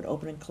heavens that would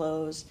open and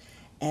close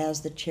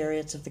as the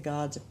chariots of the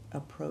gods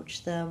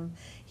approached them.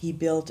 He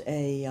built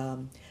a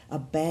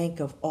bank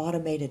of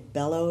automated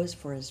bellows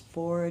for his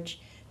forge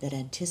that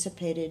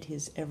anticipated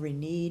his every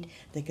need.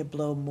 They could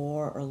blow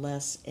more or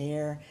less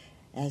air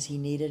as he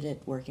needed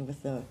it, working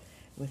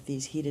with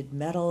these heated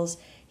metals.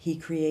 He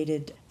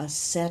created a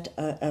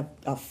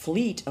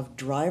fleet of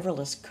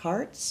driverless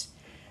carts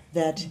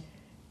that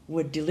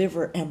would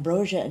deliver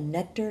ambrosia and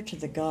nectar to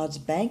the gods'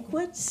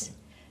 banquets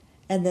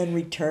and then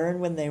return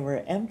when they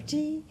were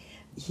empty.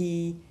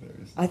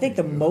 I think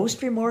the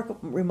most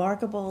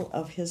remarkable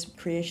of his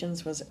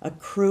creations was a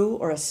crew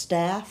or a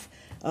staff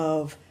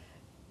of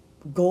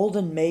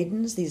golden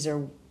maidens. These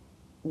are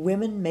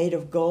women made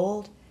of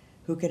gold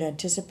who could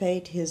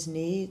anticipate his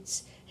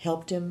needs,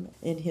 helped him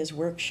in his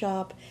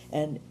workshop.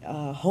 And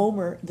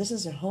Homer, this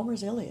is in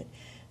Homer's Iliad,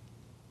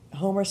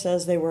 Homer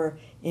says they were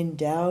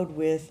endowed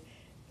with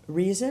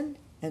reason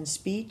and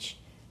speech,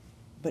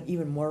 but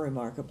even more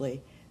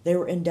remarkably, they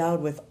were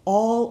endowed with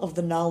all of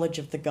the knowledge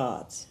of the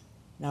gods.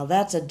 Now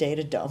that's a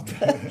data dump.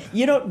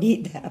 You don't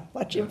need that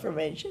much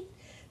information,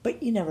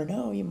 but you never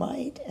know, you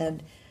might.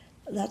 And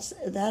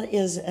that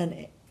is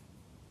an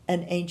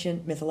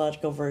ancient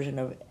mythological version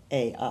of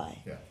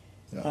AI.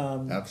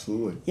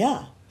 Absolutely.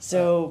 Yeah.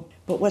 So,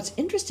 but what's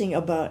interesting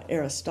about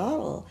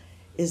Aristotle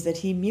is that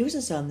he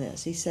muses on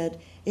this. He said,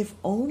 if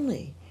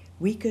only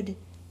we could,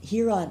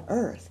 here on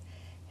Earth,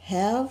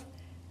 have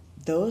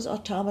those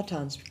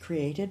automatons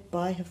created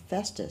by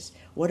Hephaestus.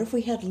 What if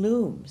we had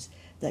looms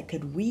that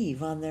could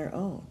weave on their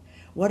own?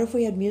 What if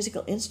we had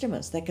musical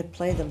instruments that could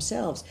play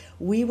themselves?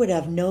 We would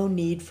have no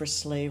need for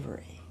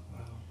slavery.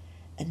 Wow.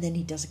 And then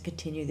he doesn't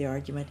continue the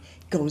argument,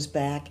 goes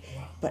back.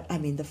 Wow. But I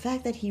mean, the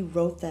fact that he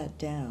wrote that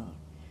down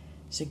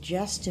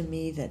suggests to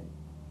me that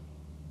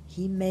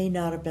he may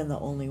not have been the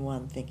only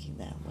one thinking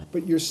that way.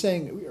 But you're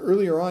saying,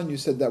 earlier on you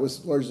said that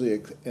was largely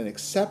an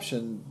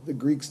exception. The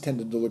Greeks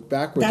tended to look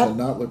backwards and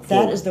not look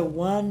forward. That is the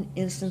one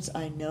instance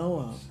I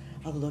know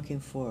of looking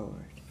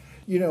forward.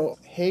 You know,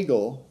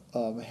 Hegel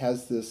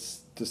has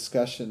this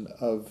discussion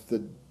of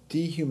the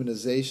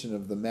dehumanization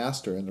of the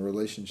master in the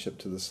relationship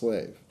to the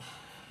slave,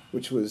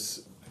 which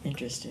was...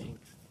 Interesting.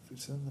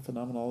 It's in the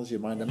phenomenology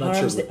of mind. I'm not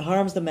sure.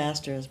 Harms the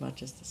master as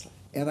much as the slave.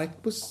 And I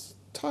was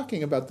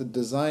talking about the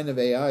design of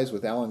AIs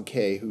with Alan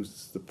Kay,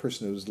 who's the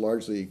person who's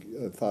largely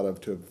thought of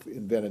to have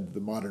invented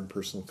the modern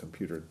personal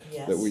computer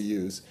that we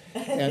use.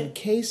 And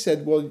Kay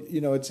said, well,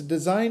 you know, it's a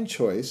design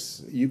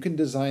choice. You can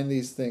design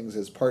these things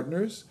as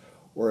partners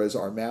or as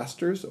our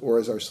masters or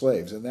as our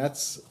slaves. And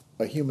that's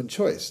a human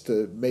choice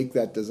to make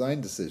that design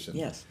decision.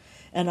 Yes.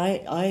 And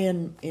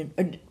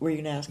were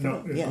you going to ask?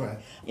 No, yeah. Go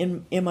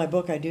ahead. In my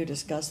book, I do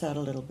discuss that a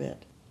little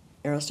bit.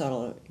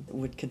 Aristotle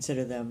would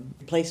consider them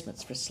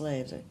replacements for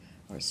slaves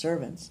or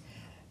servants,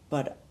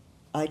 but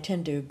I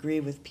tend to agree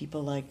with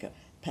people like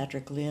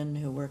Patrick Lynn,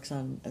 who works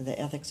on the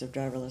ethics of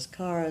driverless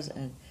cars,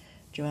 and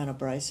Joanna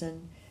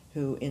Bryson,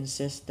 who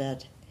insist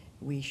that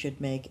we should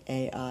make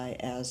AI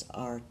as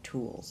our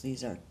tools.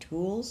 These are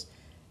tools,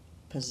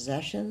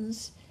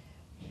 possessions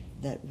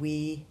that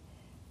we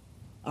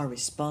are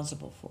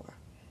responsible for.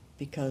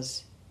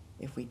 Because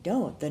if we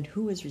don't, then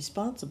who is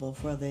responsible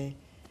for the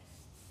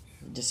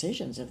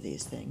decisions of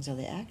these things or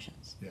the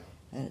actions? Yeah.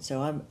 And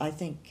so I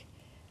think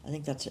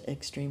that's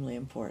extremely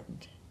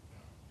important,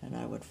 and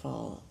I would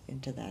fall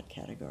into that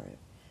category.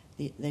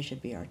 They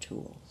should be our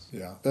tools.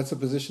 Yeah, that's a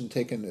position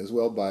taken as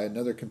well by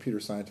another computer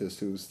scientist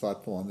who's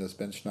thoughtful on this,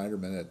 Ben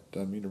Schneiderman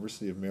at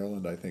University of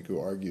Maryland, I think, who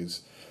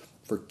argues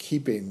for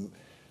keeping...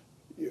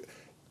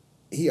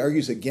 He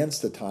argues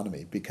against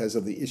autonomy because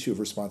of the issue of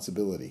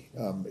responsibility.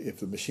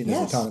 If the machine is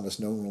autonomous,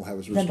 no one will have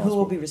his responsibility. Then who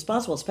will be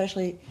responsible?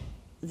 Especially,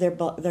 they're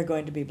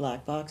going to be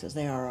black boxes.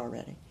 They are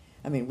already.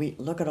 I mean, we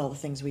look at all the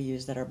things we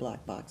use that are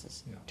black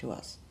boxes to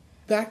us.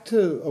 Back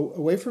to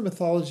away from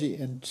mythology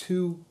and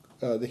to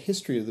the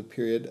history of the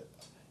period,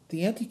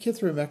 the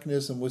Antiquity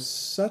mechanism was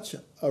such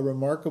a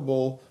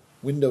remarkable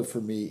window for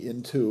me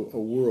into a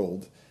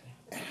world.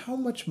 How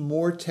much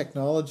more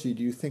technology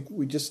do you think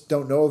we just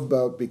don't know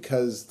about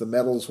because the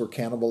metals were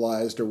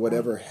cannibalized or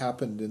whatever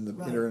happened in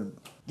the interim?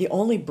 The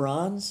only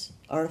bronze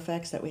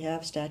artifacts that we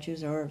have,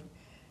 statues, are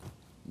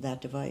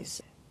that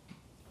device.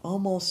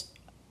 Almost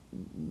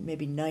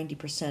maybe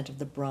 90% of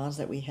the bronze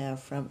that we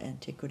have from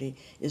antiquity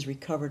is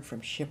recovered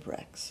from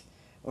shipwrecks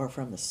or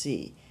from the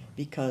sea,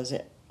 because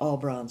all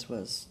bronze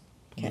was,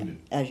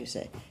 as you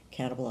say,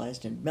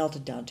 cannibalized and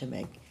melted down to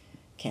make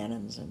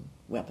cannons and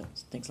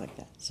weapons, things like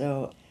that.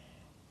 So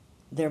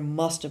there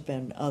must have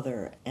been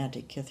other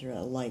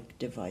Antikythera-like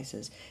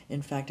devices.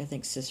 In fact, I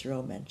think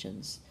Cicero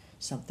mentions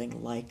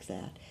something like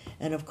that.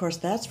 And of course,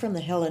 that's from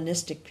the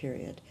Hellenistic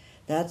period.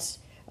 That's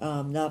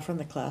not from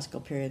the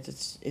classical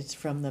periods. It's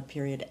from the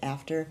period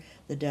after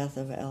the death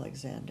of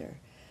Alexander.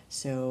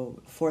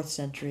 So 4th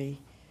century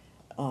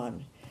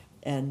on.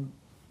 And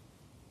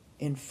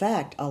in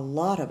fact, a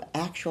lot of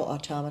actual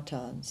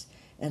automatons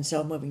and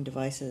self-moving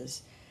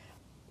devices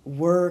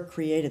were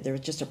created. There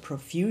was just a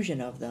profusion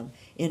of them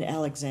in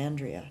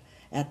Alexandria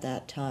at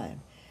that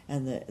time.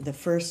 And the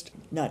first,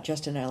 not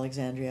just in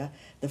Alexandria,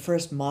 the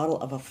first model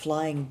of a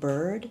flying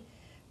bird,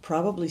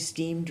 probably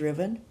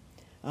steam-driven.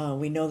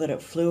 We know that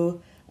it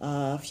flew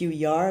a few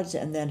yards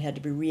and then had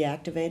to be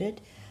reactivated,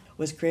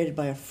 was created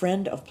by a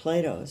friend of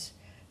Plato's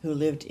who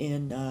lived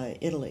in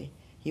Italy.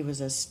 He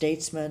was a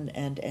statesman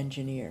and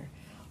engineer.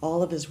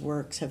 All of his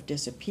works have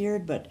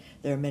disappeared, but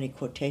there are many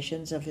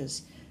quotations of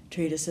his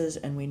treatises,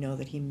 and we know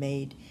that he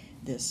made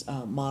this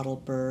model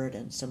bird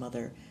and some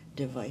other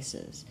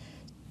devices.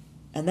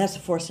 And that's the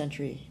 4th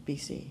century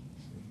BC,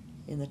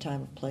 in the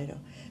time of Plato.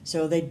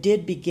 So they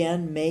did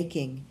begin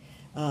making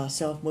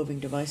self-moving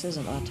devices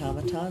and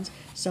automatons,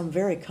 some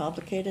very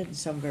complicated and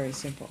some very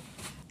simple.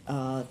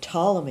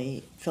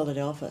 Ptolemy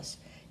Philadelphus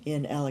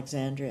in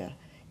Alexandria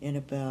in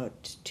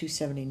about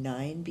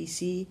 279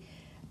 BC,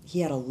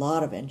 he had a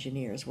lot of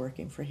engineers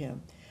working for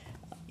him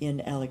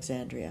in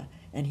Alexandria,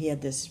 and he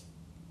had this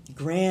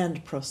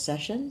grand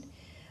procession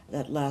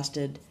that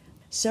lasted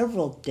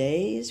several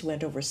days,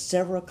 went over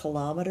several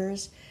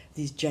kilometers,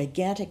 these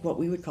gigantic, what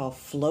we would call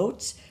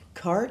floats,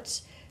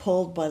 carts,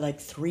 pulled by like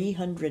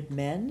 300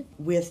 men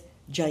with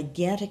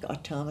gigantic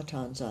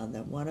automatons on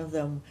them. One of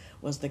them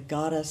was the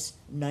goddess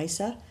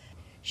Nysa.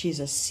 She's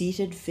a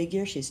seated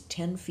figure. She's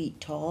 10 feet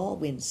tall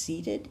when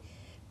seated.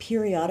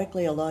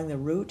 Periodically along the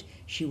route,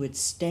 she would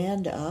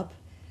stand up,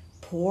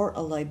 pour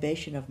a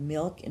libation of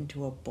milk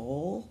into a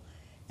bowl,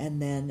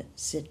 and then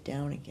sit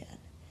down again.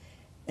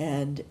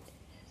 And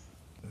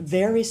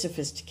very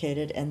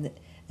sophisticated, and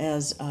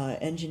as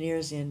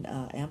engineers in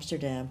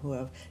Amsterdam who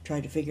have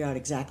tried to figure out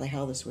exactly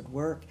how this would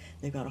work,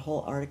 they've got a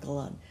whole article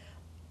on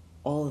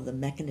all of the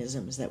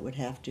mechanisms that would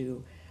have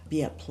to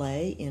be at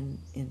play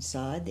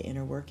inside the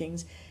inner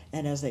workings.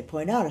 And as they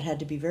point out, it had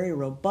to be very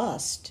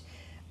robust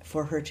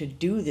for her to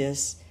do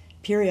this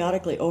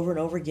periodically over and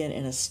over again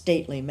in a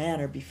stately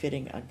manner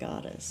befitting a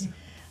goddess.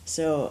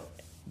 So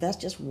that's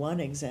just one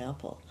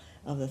example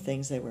of the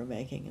things they were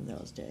making in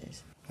those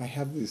days. I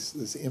have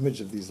this image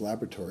of these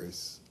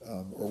laboratories,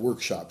 or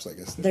workshops, I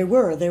guess. They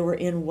were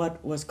in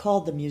what was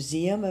called the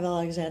Museum of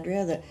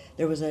Alexandria.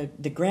 There was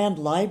the Grand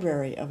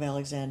Library of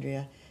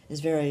Alexandria is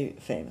very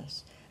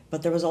famous,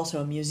 but there was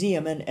also a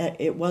museum, and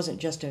it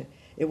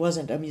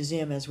wasn't a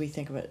museum as we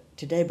think of it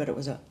today, but it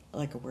was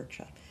like a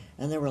workshop.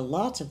 And there were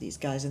lots of these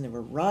guys, and there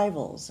were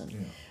rivals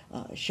and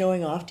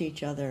showing off to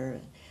each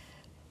other.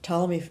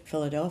 Ptolemy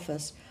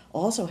Philadelphus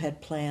also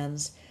had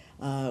plans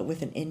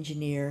with an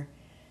engineer.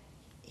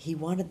 He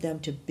wanted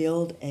them to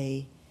build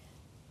a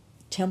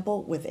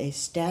temple with a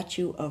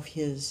statue of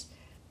his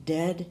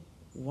dead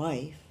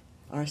wife,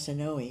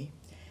 Arsinoe,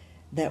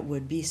 that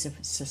would be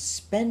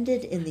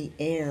suspended in the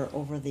air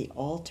over the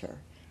altar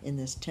in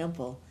this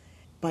temple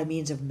by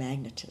means of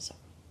magnetism.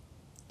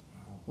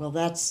 Well,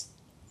 that's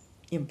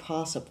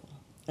impossible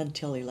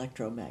until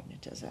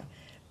electromagnetism.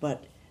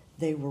 But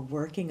they were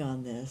working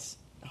on this,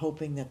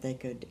 hoping that they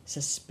could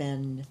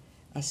suspend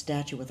a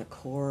statue with a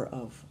core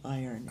of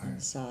iron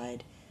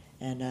inside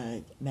and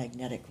a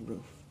magnetic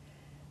roof.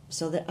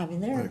 So that, I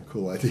mean, what a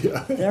cool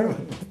idea.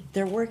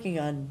 they're working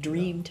on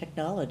dream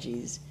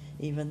technologies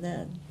even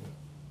then.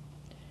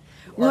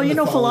 Or Well, you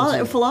know,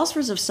 mythology.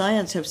 philosophers of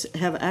science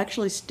have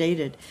actually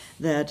stated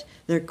that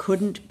there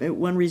couldn't.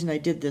 One reason I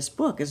did this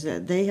book is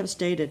that they have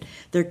stated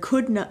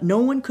no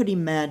one could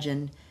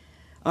imagine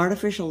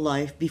artificial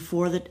life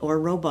or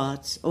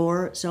robots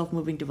or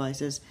self-moving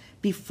devices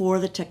before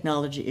the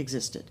technology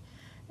existed.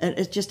 And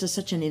it's just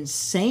such an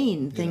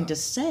insane thing to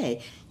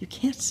say. You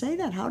can't say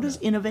that. How does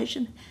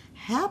innovation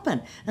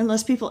happen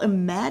unless people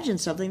imagine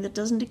something that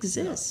doesn't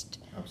exist?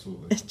 Yeah,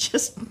 absolutely. It's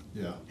just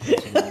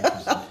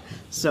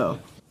so.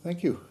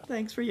 Thank you.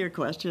 Thanks for your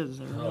questions.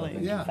 They're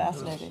really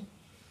fascinating.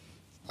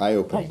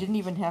 Eye-opening. I didn't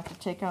even have to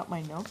take out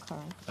my note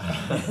card.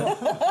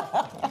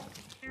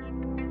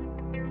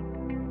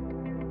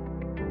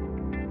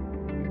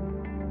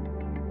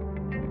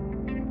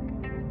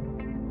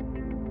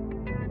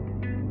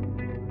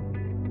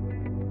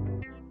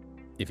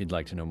 If you'd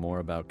like to know more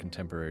about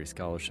contemporary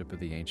scholarship of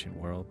the ancient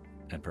world,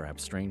 and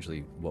perhaps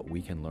strangely, what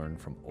we can learn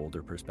from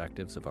older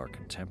perspectives of our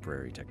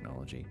contemporary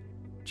technology,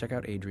 check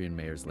out Adrienne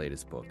Mayer's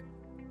latest book,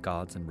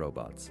 Gods and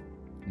Robots: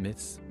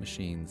 Myths,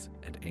 Machines,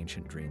 and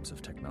Ancient Dreams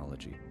of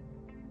Technology.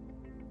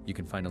 You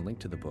can find a link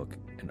to the book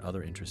and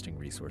other interesting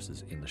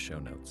resources in the show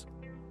notes.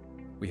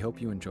 We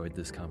hope you enjoyed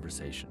this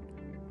conversation.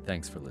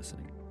 Thanks for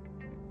listening.